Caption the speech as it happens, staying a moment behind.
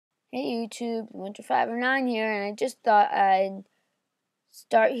Hey YouTube, Winter509 here, and I just thought I'd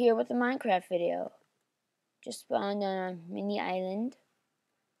start here with a Minecraft video. Just spawned on a mini island,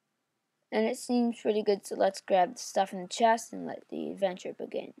 and it seems pretty good, so let's grab the stuff in the chest and let the adventure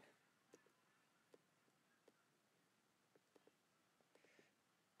begin.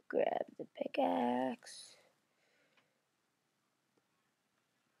 Grab the pickaxe,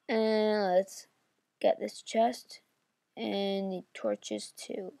 and let's get this chest, and the torches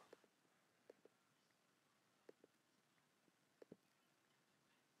too.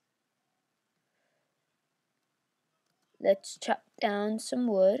 Let's chop down some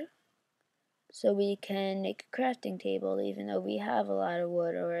wood so we can make a crafting table, even though we have a lot of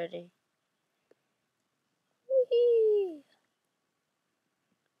wood already. Whee!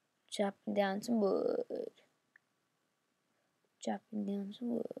 Chopping down some wood. Chopping down some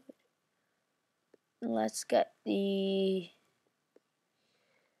wood. And let's get the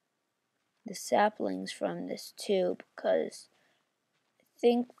saplings from this too, because I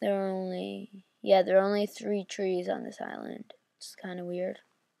think there are only 3 trees on this island. It's kind of weird.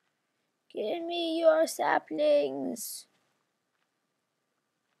 Give me your saplings.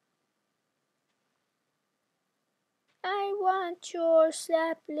 I want your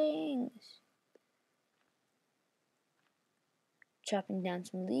saplings. Chopping down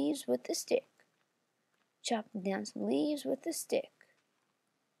some leaves with the stick. Chopping down some leaves with the stick.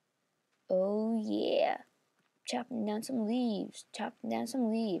 Oh yeah. Chopping down some leaves. Chopping down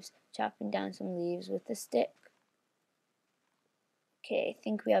some leaves. Chopping down some leaves with the stick. Okay, I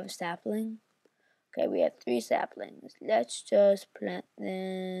think we have a sapling. Okay, we have 3 saplings. Let's just plant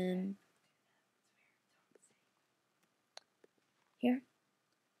them here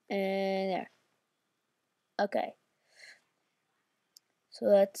and there. Okay. So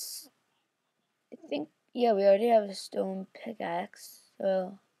let's, we already have a stone pickaxe.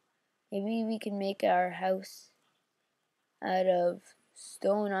 So maybe we can make our house out of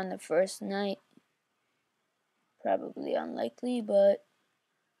stone on the first night. Probably unlikely, but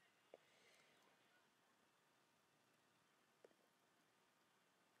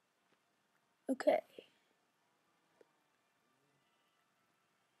okay.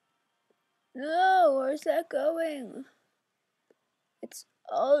 No, where's that going? It's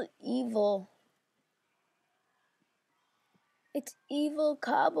all evil. It's evil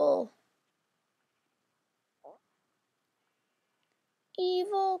cobble.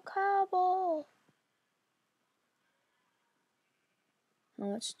 Evil cobble. How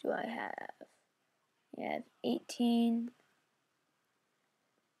much do I have? I have 18.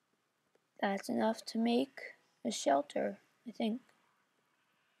 That's enough to make a shelter, I think.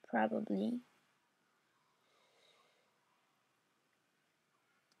 Probably.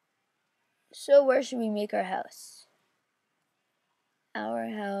 So where should we make our house? Our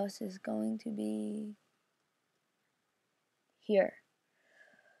house is going to be here.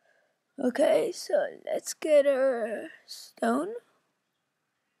 Okay, so let's get our stone.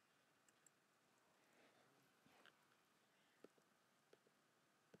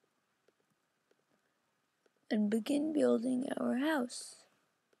 And begin building our house.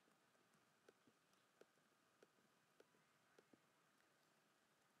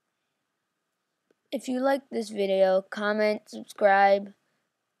 If you like this video, comment, subscribe,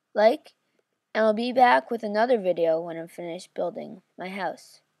 like, and I'll be back with another video when I'm finished building my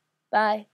house. Bye.